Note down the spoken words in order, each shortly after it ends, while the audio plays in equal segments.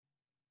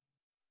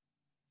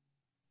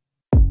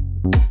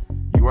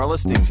are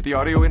listening to the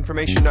Audio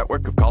Information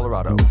Network of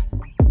Colorado.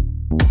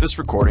 This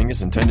recording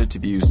is intended to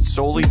be used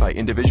solely by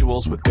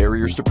individuals with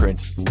barriers to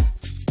print.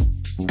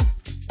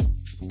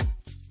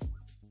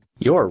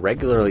 Your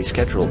regularly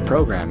scheduled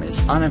program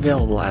is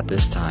unavailable at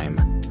this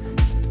time.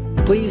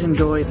 Please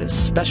enjoy this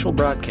special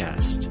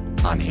broadcast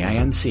on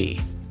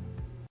AINC.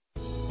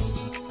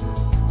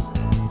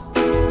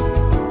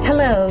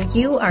 Hello,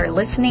 you are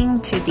listening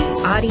to the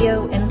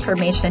Audio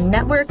Information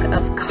Network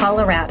of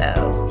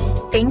Colorado.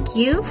 Thank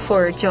you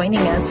for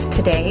joining us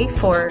today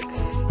for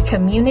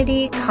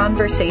Community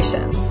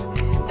Conversations.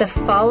 The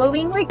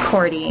following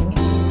recording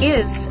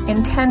is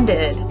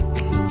intended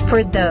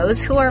for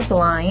those who are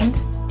blind,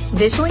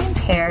 visually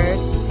impaired,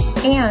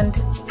 and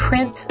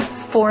print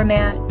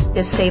format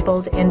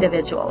disabled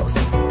individuals.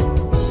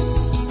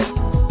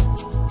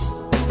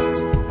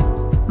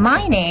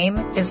 My name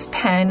is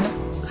Penn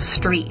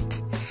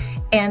Street,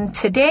 and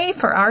today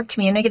for our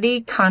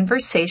community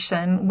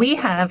conversation, we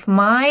have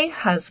my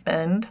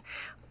husband,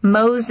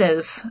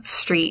 Moses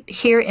Street,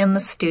 here in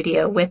the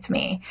studio with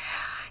me.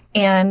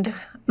 And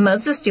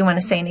Moses, do you want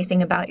to say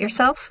anything about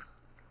yourself?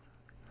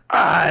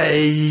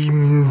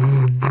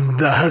 I'm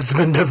the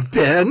husband of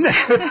Ben.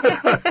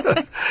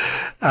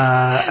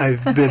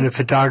 I've been a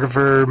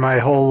photographer my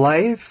whole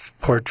life,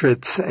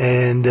 portraits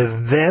and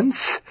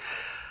events.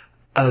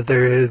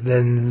 Other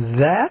than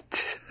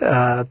that,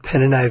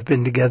 Penn and I have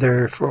been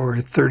together for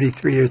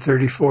 33 or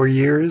 34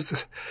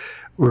 years.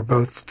 We're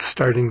both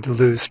starting to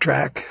lose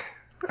track.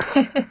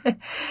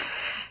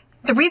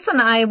 The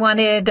reason I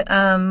wanted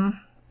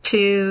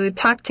to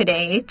talk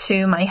today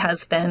to my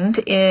husband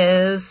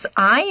is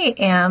I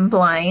am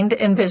blind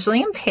and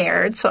visually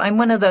impaired, so I'm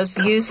one of those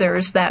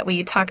users that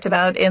we talked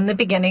about in the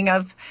beginning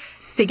of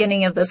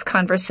this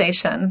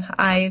conversation.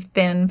 I've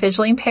been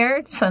visually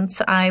impaired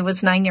since I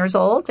was 9 years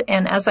old,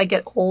 and as I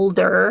get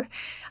older,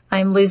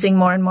 I'm losing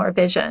more and more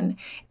vision.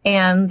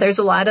 And there's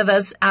a lot of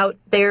us out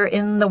there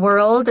in the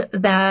world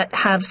that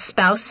have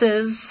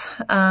spouses,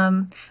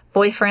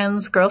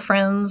 boyfriends,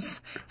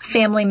 girlfriends,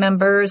 family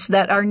members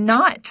that are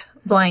not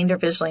blind or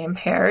visually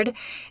impaired.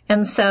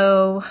 And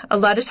so a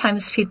lot of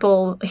times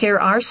people hear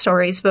our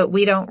stories, but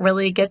we don't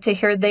really get to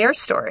hear their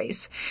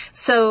stories.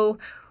 So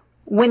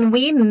when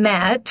we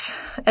met,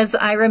 as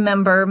I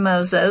remember,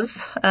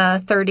 Moses,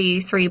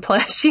 33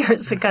 plus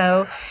years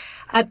ago,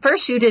 at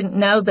first you didn't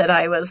know that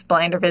I was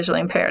blind or visually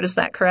impaired. Is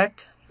that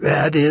correct?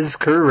 That is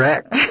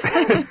correct.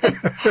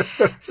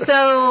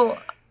 So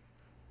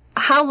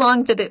how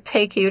long did it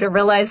take you to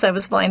realize I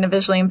was blind and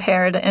visually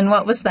impaired, and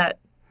what was that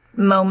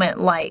moment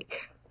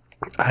like?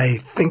 I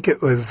think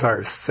it was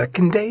our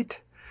second date,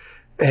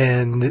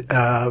 and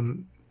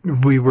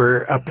we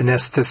were up in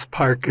Estes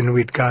Park, and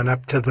we'd gone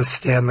up to the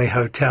Stanley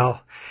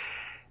Hotel,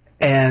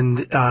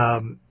 and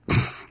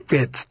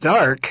it's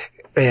dark,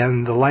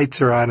 and the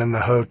lights are on in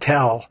the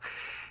hotel,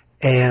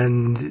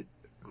 and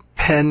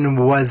Penn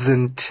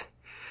wasn't...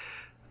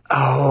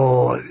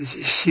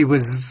 she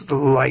was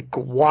like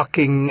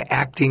walking,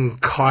 acting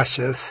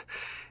cautious.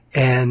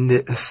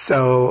 And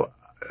so,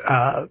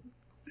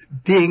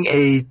 being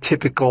a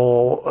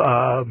typical,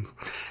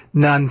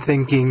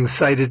 non-thinking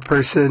sighted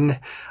person,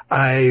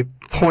 I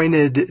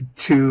pointed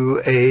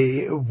to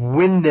a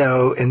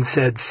window and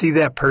said, "See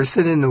that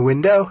person in the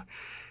window?"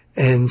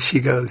 And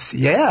she goes,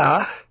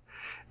 "Yeah."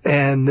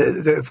 And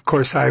of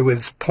course I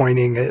was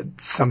pointing at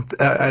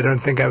I don't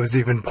think I was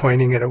even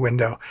pointing at a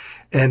window.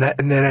 And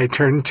then I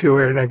turned to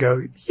her and I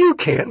go, "You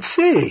can't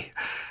see."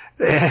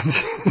 And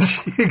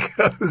she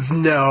goes,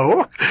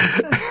 "No."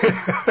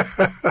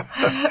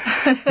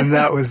 And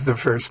that was the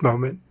first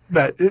moment.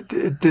 But it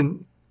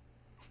didn't,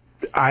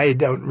 I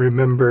don't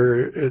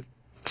remember it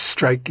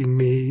striking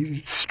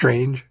me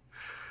strange.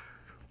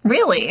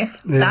 Really?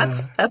 Yeah.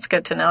 That's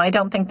good to know. I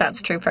don't think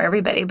that's true for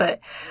everybody,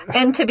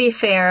 and to be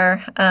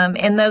fair,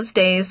 in those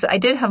days, I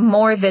did have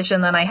more vision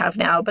than I have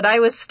now, but I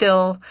was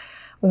still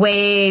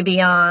way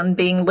beyond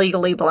being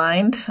legally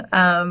blind.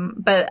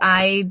 But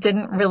I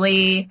didn't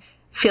really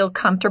feel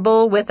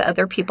comfortable with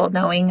other people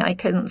knowing I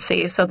couldn't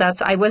see. So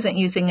I wasn't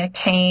using a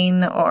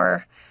cane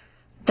or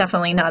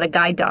definitely not a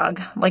guide dog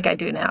like I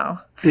do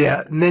now.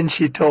 Yeah, and then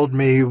she told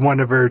me one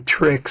of her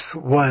tricks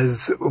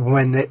was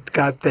when it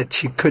got that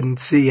she couldn't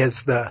see,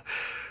 as the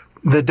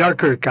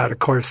darker it got, of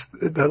course,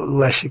 the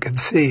less she could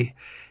see.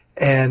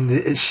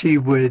 And she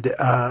would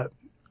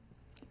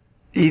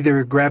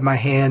either grab my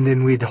hand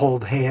and we'd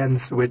hold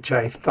hands, which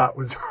I thought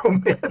was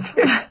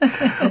romantic,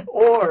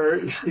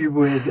 or she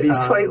would be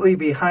slightly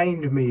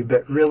behind me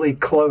but really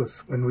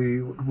close when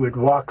we would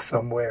walk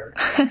somewhere.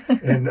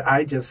 And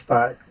I just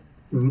thought,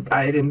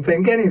 I didn't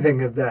think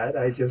anything of that.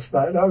 I just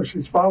thought, oh,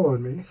 she's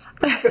following me.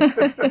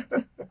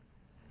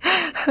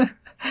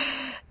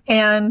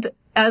 And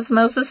as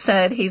Moses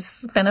said,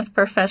 he's been a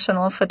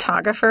professional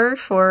photographer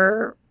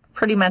for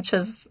pretty much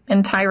his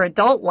entire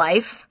adult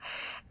life.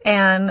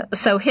 And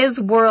so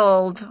his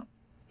world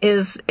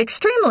is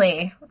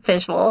extremely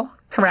visual,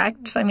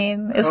 correct? I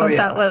mean, isn't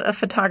that what a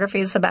photography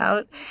is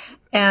about?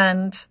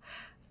 And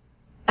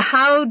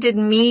how did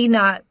me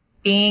not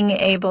being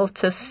able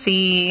to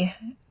see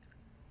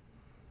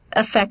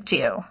affect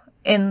you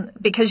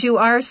because you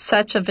are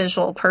such a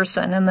visual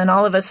person, and then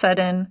all of a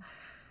sudden,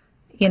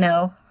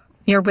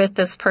 you're with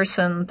this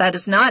person that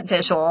is not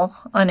visual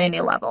on any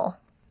level?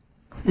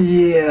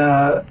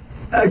 Yeah.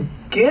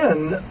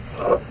 Again,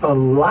 a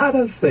lot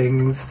of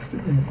things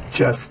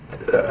just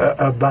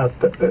about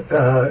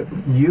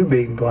you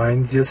being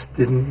blind just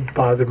didn't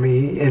bother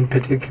me in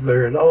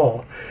particular at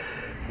all.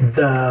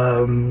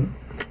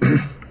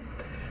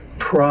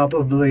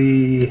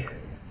 Probably,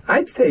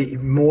 I'd say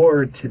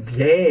more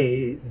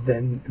today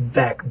than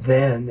back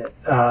then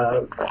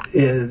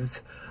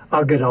is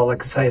I'll get all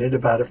excited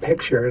about a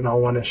picture and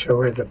I'll want to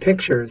show her the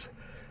pictures.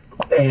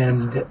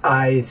 And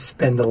I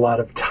spend a lot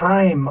of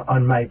time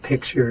on my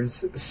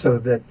pictures so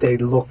that they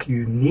look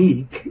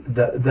unique,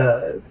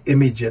 the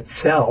image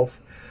itself.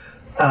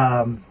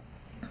 And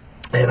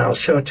I'll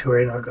show it to her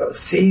and I'll go,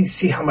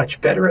 see how much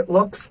better it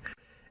looks?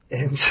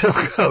 And she'll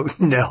go,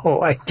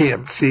 no, I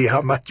can't see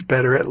how much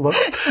better it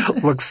looks.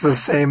 Looks the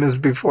same as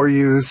before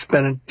you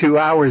spent 2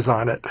 hours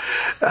on it.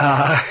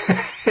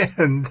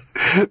 And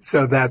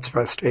so that's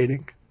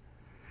frustrating.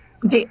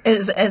 And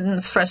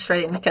it's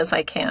frustrating because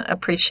I can't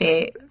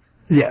appreciate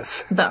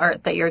the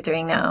art that you're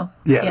doing now.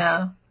 Yes.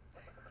 Yeah.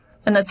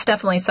 And that's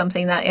definitely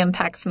something that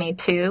impacts me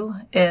too,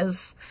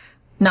 is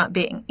not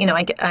being,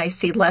 I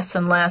see less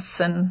and less,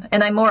 and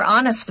I'm more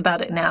honest about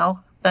it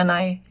now than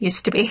I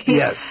used to be.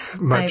 Yes,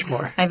 much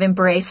more. I've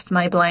embraced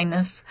my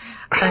blindness,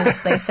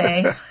 as they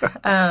say.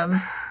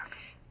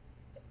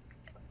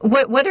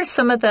 What are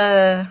some of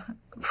the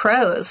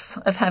pros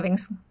of having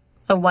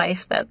a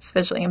wife that's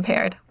visually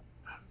impaired?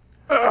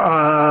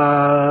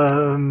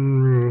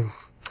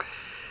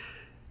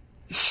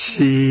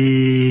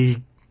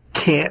 She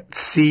can't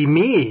see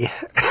me.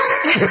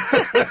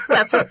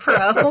 That's a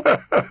pro.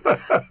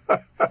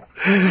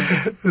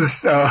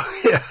 So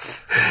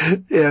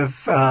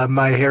if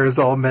my hair is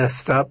all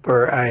messed up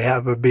or I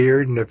have a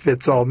beard and if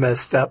it's all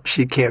messed up,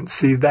 she can't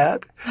see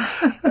that.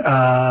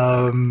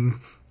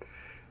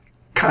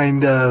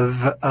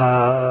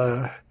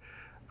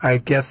 I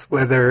guess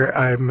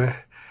whether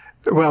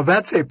well,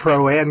 that's a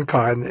pro and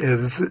con.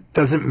 It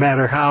doesn't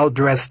matter how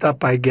dressed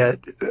up I get,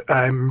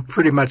 I'm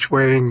pretty much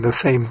wearing the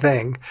same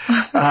thing.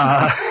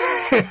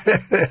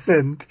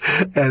 And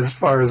as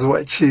far as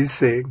what she's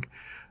seeing,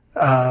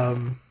 a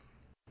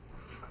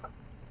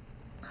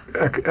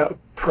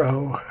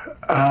pro.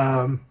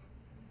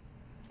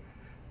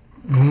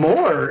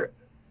 More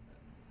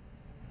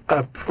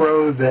a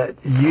pro that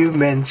you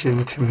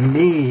mentioned to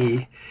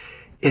me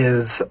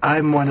is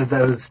I'm one of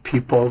those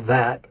people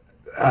that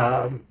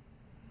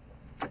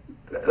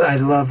I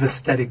love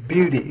aesthetic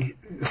beauty.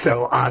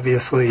 So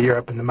obviously you're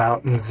up in the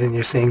mountains and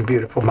you're seeing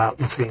beautiful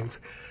mountain scenes.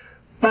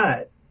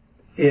 But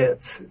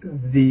it's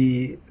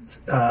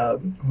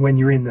when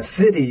you're in the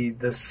city,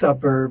 the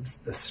suburbs,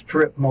 the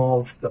strip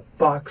malls, the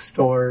box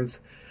stores,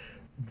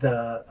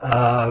 the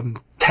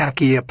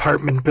tacky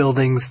apartment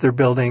buildings they're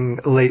building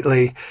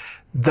lately,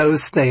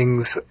 those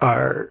things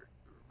are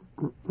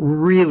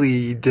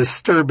really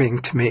disturbing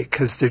to me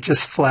because they're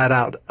just flat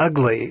out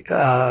ugly.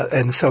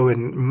 And so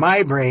in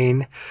my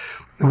brain,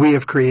 we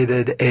have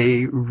created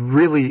a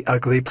really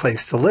ugly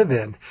place to live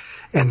in.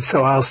 And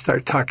so I'll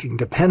start talking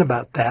to Penn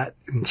about that,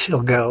 and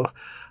she'll go,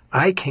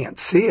 I can't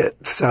see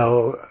it.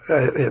 So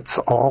it's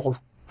all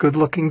good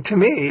looking to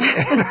me.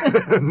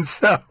 And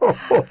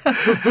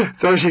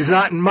so she's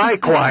not in my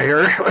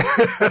choir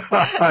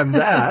on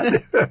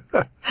that.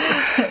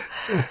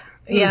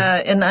 Yeah,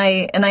 and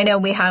I know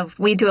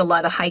we do a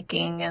lot of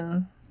hiking,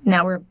 and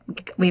now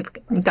we've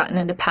gotten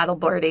into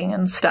paddleboarding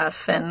and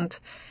stuff, and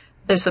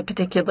there's a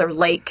particular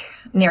lake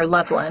near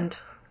Loveland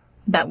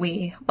that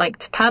we like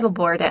to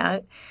paddleboard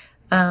at,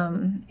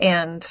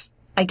 and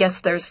I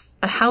guess there's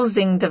a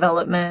housing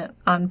development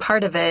on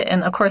part of it,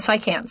 and of course I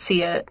can't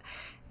see it,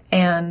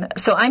 and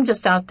so I'm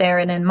just out there,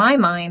 and in my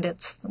mind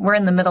we're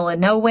in the middle of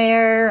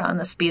nowhere on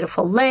this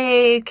beautiful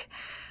lake,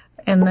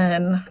 and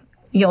then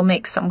you'll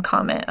make some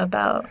comment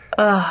about,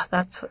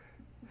 that's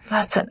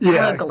an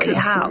ugly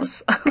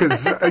house.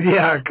 Because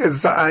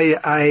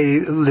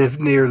I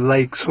lived near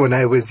lakes when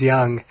I was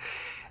young,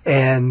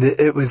 and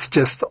it was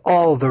just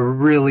all the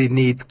really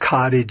neat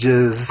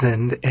cottages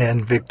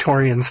and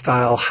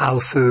Victorian-style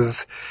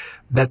houses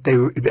that they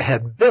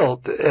had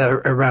built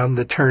around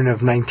the turn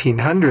of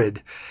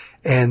 1900.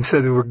 And so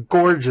they were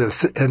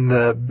gorgeous, and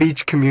the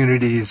beach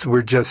communities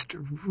were just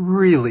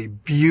really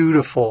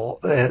beautiful,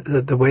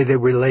 the way they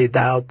were laid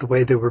out, the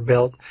way they were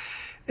built.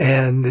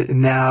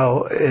 And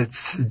now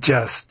it's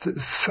just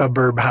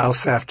suburb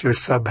house after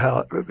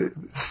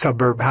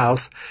suburb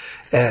house,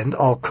 and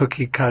all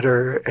cookie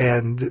cutter.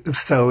 And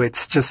so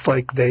it's just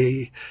like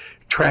they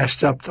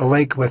trashed up the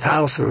lake with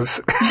houses,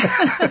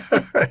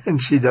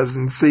 and she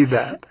doesn't see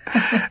that.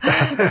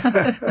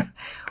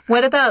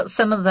 What about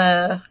some of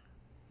the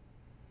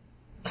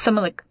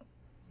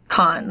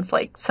cons,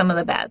 like some of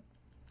the bad,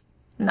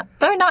 not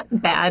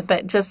bad,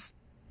 but just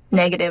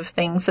negative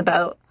things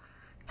about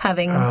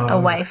having a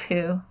wife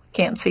who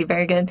can't see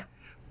very good?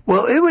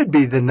 Well, it would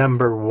be the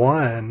number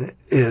one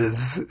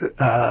is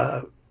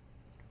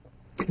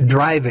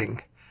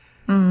driving.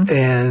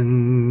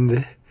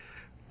 And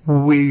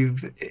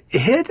we've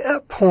hit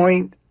a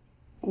point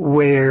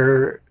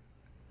where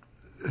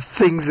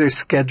things are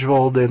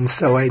scheduled, and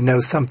so I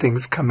know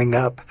something's coming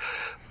up.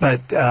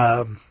 But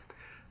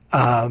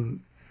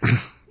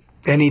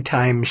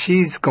anytime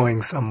she's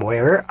going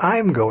somewhere,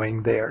 I'm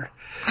going there.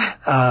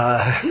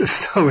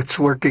 So it's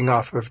working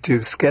off of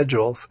two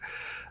schedules.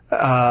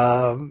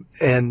 And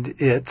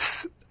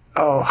it's,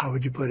 how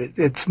would you put it?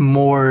 It's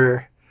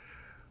more,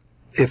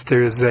 if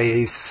there's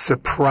a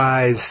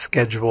surprise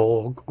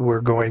schedule,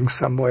 we're going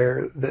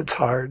somewhere that's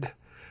hard.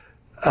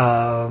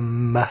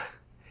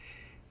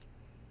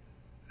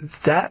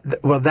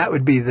 That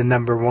would be the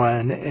number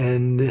one,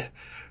 and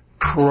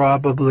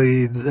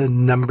probably the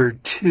number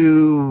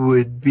two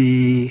would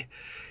be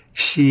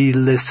she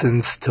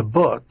listens to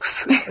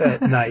books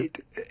at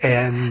night,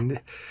 and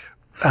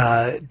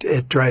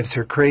it drives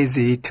her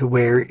crazy to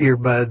wear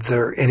earbuds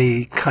or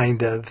any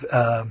kind of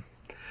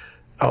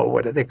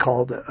what are they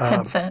called?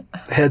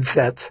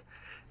 Headsets.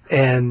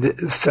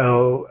 And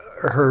so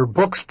her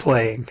book's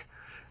playing,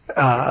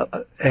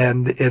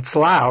 and it's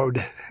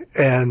loud.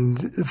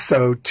 And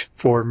so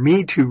for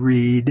me to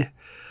read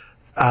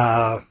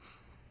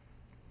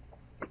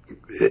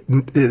it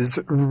is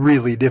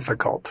really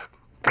difficult.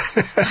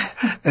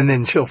 And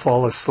then she'll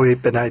fall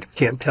asleep, and I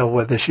can't tell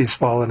whether she's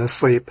fallen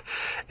asleep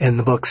and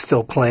the book's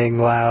still playing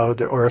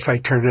loud, or if I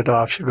turn it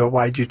off, she'll go,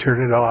 "Why'd you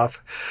turn it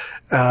off?"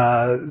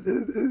 Yeah.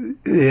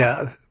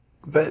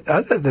 But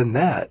other than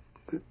that,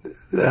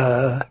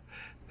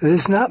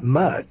 there's not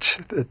much.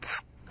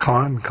 It's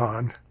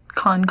con.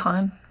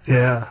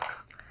 Yeah.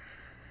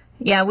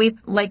 Yeah,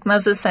 like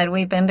Moses said,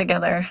 we've been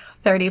together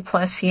 30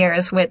 plus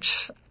years,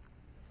 which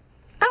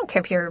I don't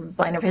care if you're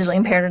blind or visually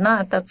impaired or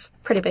not. That's a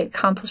pretty big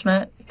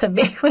accomplishment to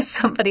be with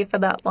somebody for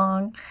that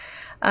long.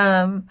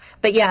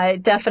 But yeah,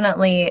 it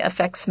definitely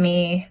affects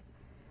me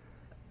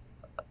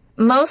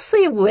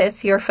mostly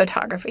with your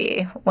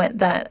photography,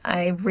 that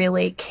I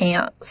really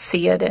can't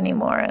see it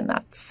anymore. And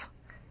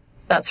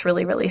that's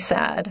really, really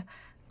sad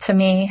to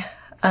me.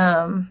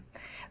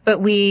 But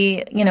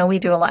we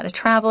do a lot of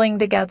traveling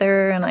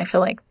together, and I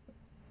feel like,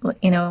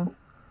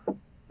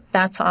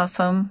 that's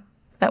awesome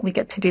that we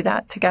get to do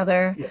that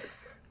together.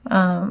 Yes.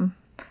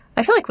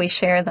 I feel like we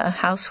share the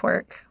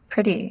housework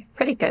pretty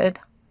good.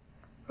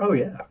 Oh,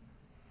 yeah.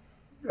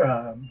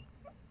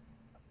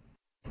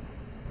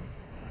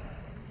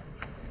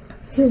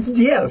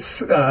 Yes,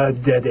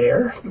 dead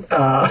air.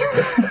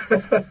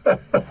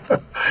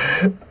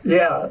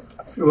 Yeah.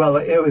 Well,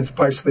 it was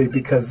partially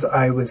because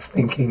I was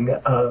thinking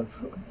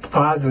of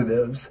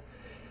positives,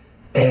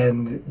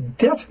 and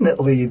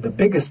definitely the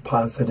biggest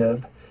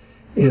positive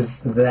is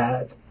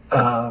that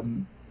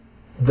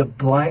the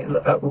blind,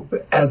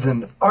 as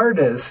an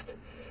artist,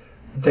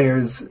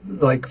 there's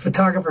like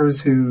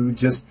photographers who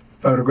just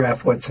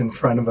photograph what's in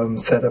front of them,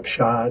 set up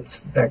shots,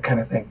 that kind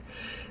of thing.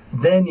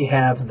 Then you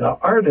have the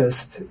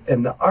artist,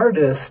 and the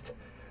artist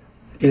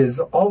is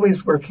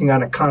always working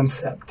on a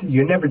concept.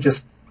 You're never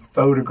just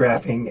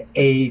photographing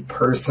a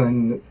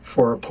person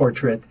for a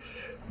portrait.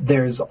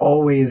 There's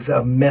always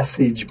a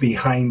message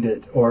behind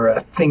it, or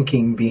a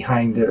thinking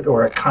behind it,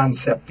 or a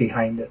concept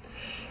behind it.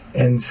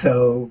 And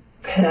so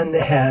Penn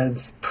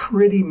has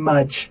pretty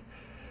much,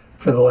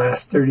 for the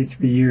last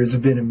 33 years,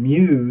 been a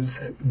muse,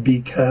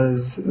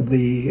 because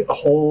the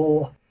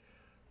whole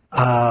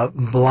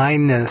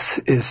blindness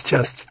is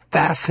just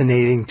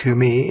fascinating to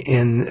me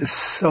in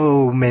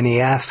so many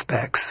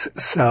aspects.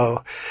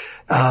 So,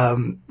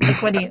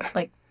 what do you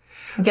like?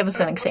 Give us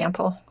an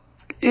example.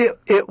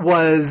 It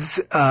was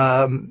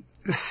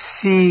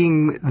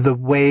seeing the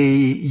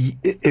way,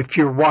 if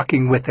you're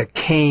walking with a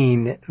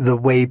cane, the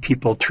way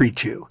people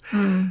treat you,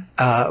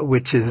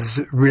 which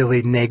is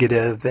really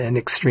negative and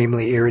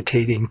extremely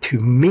irritating to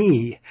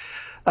me.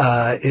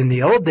 In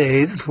the old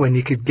days, when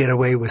you could get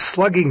away with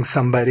slugging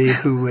somebody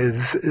who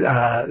was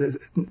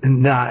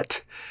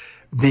not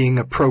being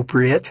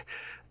appropriate,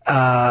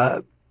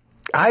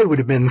 I would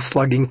have been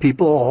slugging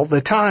people all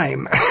the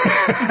time.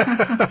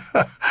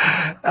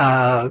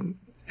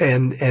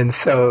 And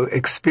so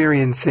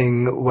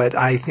experiencing what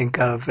I think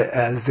of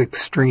as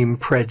extreme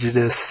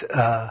prejudice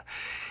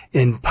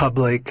in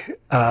public,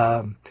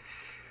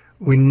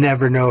 we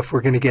never know if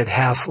we're going to get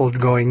hassled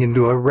going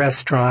into a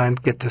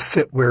restaurant, get to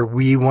sit where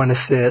we want to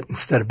sit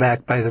instead of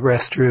back by the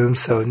restroom,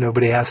 so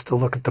nobody has to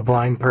look at the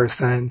blind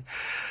person.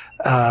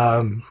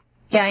 Yeah,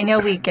 I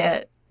know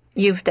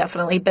you've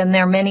definitely been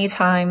there many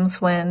times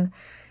when,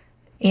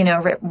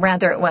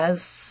 rather it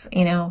was,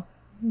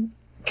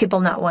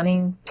 people not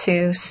wanting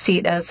to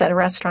seat us at a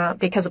restaurant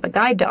because of a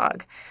guide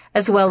dog,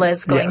 as well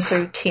as going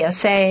through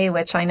TSA,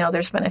 which I know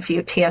there's been a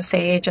few TSA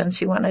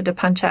agents you wanted to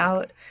punch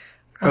out.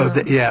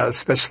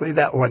 Especially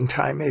that one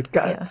time. It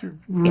got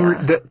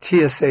the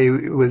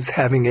TSA was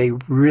having a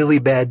really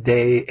bad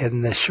day,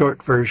 and the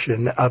short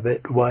version of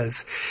it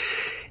was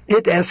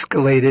it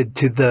escalated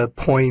to the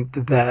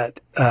point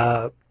that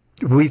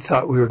we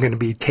thought we were going to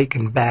be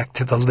taken back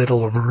to the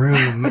little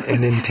room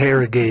and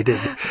interrogated.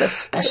 The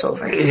special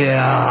room.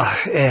 Yeah,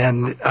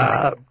 and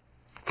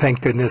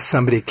thank goodness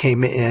somebody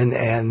came in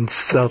and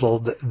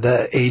settled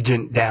the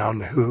agent down,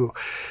 who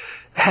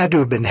had to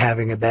have been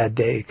having a bad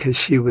day because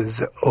she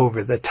was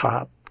over the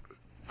top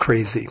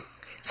crazy.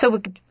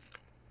 So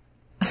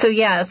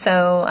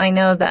I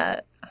know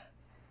that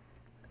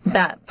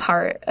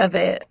part of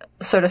it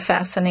sort of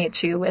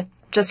fascinates you with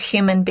just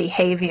human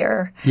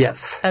behavior.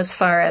 Yes. As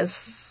far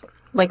as,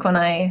 like, when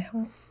I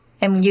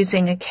am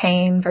using a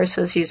cane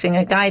versus using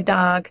a guide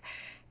dog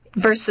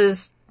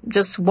versus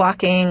just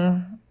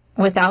walking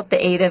without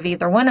the aid of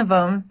either one of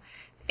them.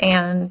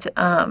 And,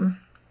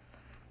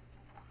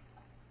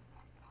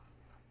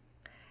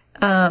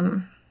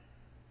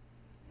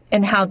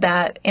 and how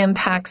that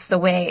impacts the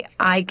way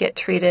I get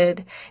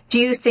treated. Do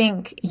you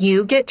think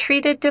you get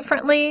treated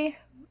differently?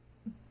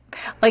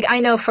 Like, I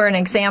know, for an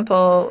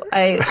example,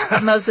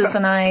 Moses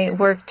and I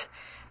worked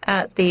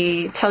at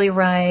the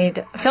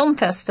Telluride Film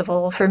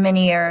Festival for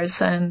many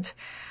years, and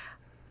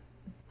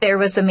there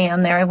was a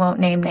man there, I won't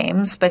name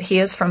names, but he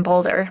is from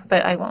Boulder,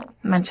 but I won't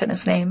mention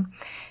his name,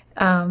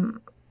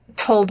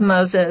 told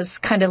Moses,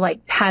 kind of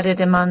like patted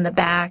him on the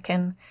back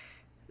and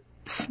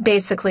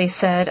basically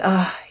said,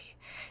 "Oh,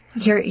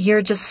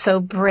 you're just so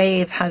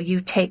brave how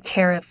you take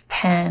care of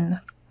Penn."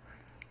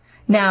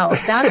 Now,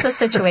 that's a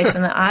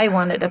situation that I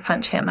wanted to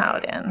punch him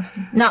out in.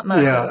 Not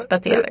Moses,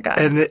 but the other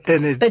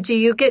guy. But do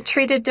you get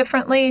treated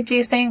differently, do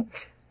you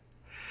think?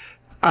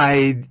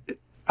 I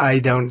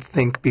don't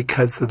think,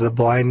 because of the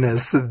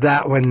blindness.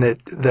 That one,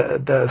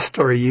 the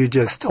story you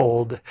just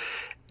told,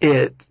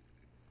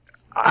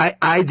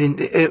 I didn't,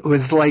 it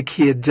was like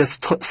he had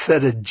just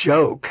said a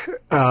joke,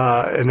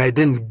 and I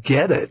didn't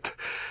get it.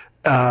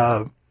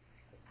 And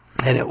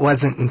it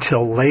wasn't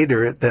until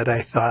later that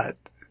I thought,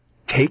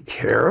 take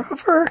care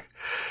of her?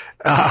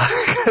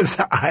 Because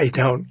I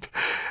don't,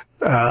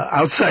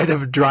 outside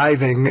of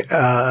driving,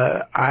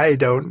 I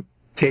don't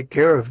take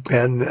care of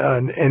Ben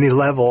on any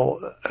level.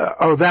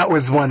 That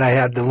was one I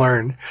had to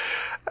learn.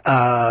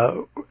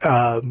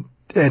 And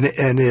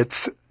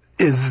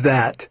is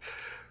that,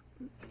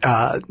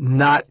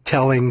 not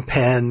telling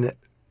Penn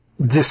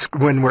just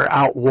when we're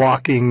out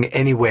walking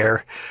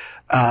anywhere,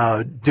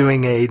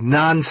 doing a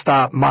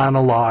nonstop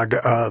monologue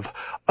of,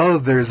 oh,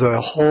 there's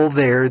a hole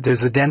there,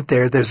 there's a dent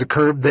there, there's a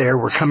curb there,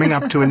 we're coming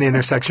up to an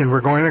intersection,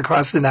 we're going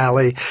across an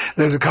alley,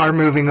 there's a car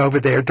moving over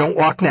there, don't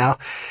walk now.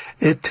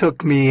 It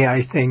took me,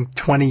 I think,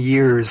 20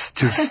 years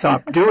to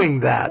stop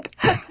doing that.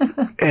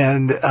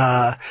 And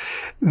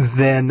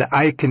then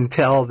I can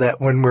tell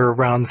that when we're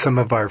around some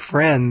of our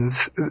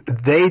friends,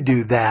 they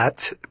do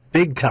that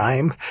big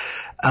time.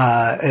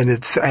 And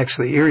it's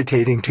actually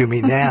irritating to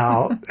me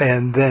now.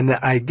 And then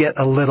I get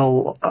a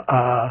little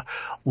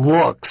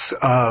looks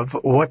of,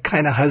 what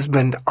kind of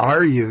husband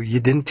are you? You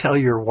didn't tell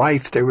your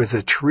wife there was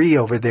a tree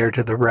over there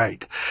to the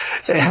right.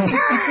 And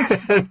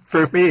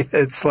for me,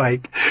 it's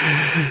like,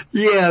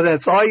 yeah,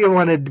 that's all you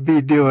wanted to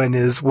be doing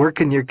is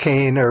working your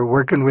cane or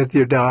working with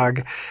your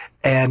dog,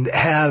 and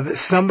have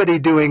somebody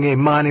doing a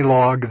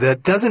monologue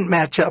that doesn't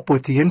match up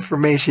with the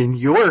information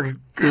you're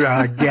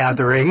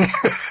gathering.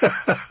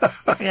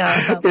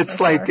 Yeah, it's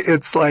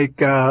like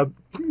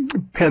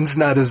Penn's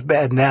not as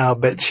bad now,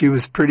 but she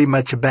was pretty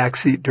much a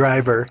backseat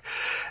driver.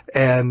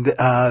 And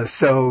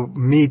so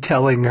me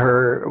telling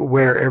her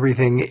where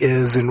everything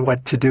is and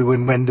what to do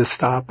and when to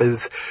stop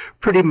is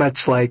pretty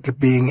much like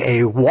being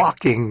a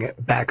walking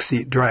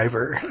backseat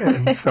driver.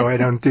 And so I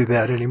don't do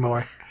that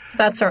anymore.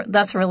 That's a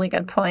really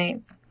good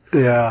point.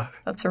 Yeah.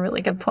 That's a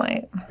really good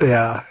point.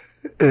 Yeah.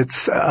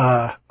 It's,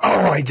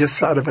 I just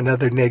thought of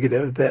another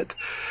negative that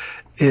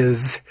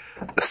is,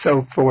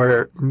 so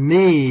for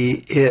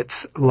me,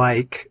 it's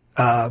like,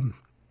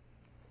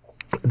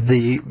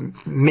 the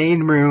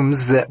main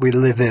rooms that we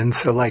live in.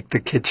 So like the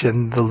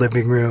kitchen, the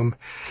living room,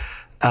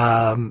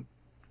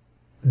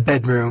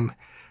 bedroom.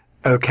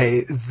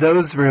 Okay.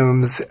 Those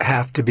rooms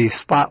have to be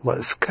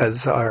spotless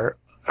because her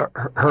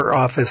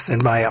office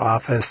and my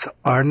office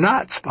are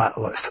not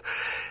spotless.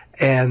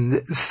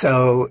 And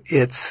so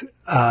it's,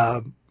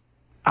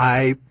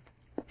 I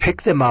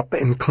pick them up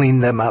and clean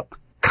them up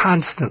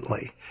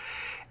constantly.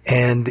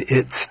 And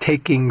it's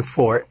taking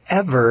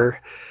forever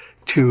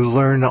to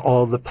learn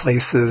all the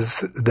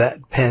places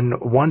that Penn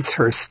wants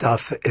her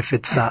stuff if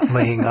it's not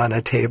laying on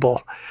a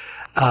table.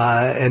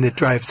 And it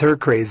drives her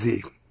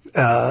crazy.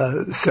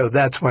 So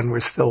that's one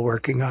we're still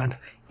working on.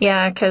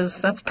 Yeah,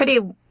 because that's pretty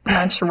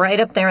much right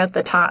up there at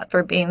the top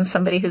for being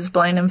somebody who's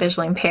blind and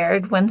visually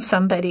impaired, when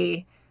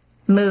somebody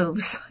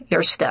moves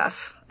your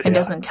stuff and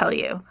doesn't tell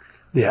you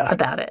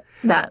about it.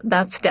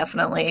 That's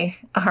definitely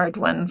a hard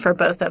one for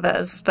both of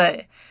us.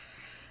 But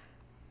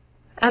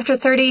after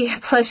 30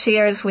 plus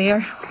years,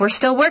 we're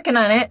still working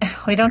on it.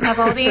 We don't have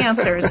all the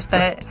answers,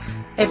 but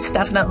it's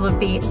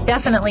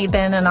definitely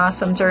been an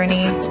awesome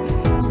journey.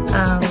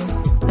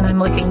 And I'm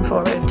looking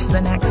forward to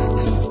the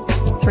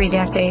next 3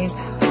 decades.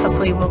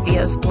 Hopefully we'll be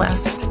as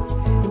blessed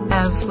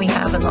as we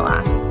have in the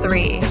last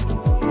 3.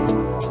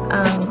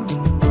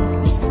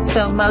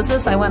 So,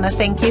 Moses, I want to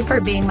thank you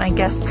for being my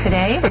guest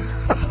today.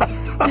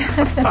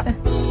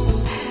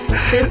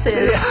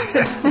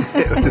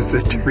 It was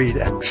a treat,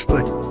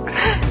 actually.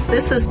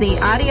 This is the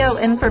Audio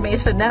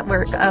Information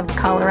Network of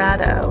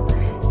Colorado.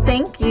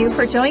 Thank you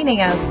for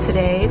joining us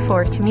today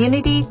for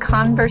Community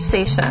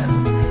Conversation.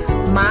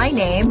 My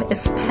name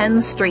is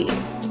Penn Street,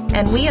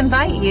 and we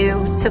invite you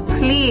to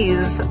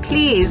please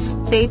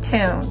stay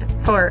tuned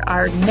for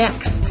our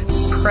next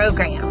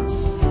program.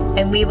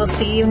 And we will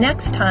see you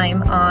next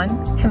time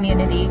on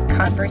Community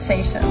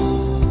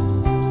Conversation.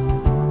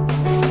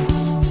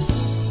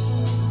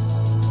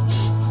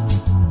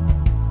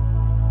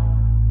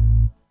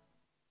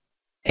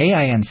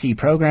 AINC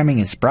programming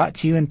is brought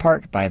to you in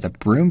part by the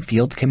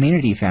Broomfield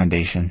Community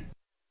Foundation,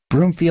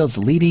 Broomfield's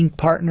leading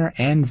partner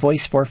and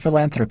voice for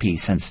philanthropy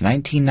since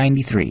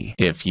 1993.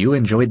 If you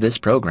enjoyed this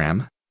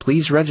program,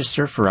 please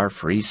register for our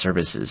free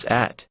services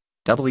at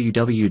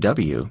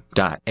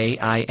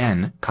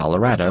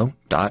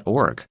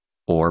www.aincolorado.org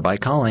or by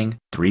calling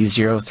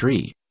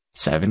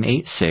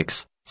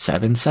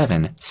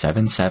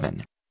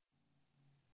 303-786-7777.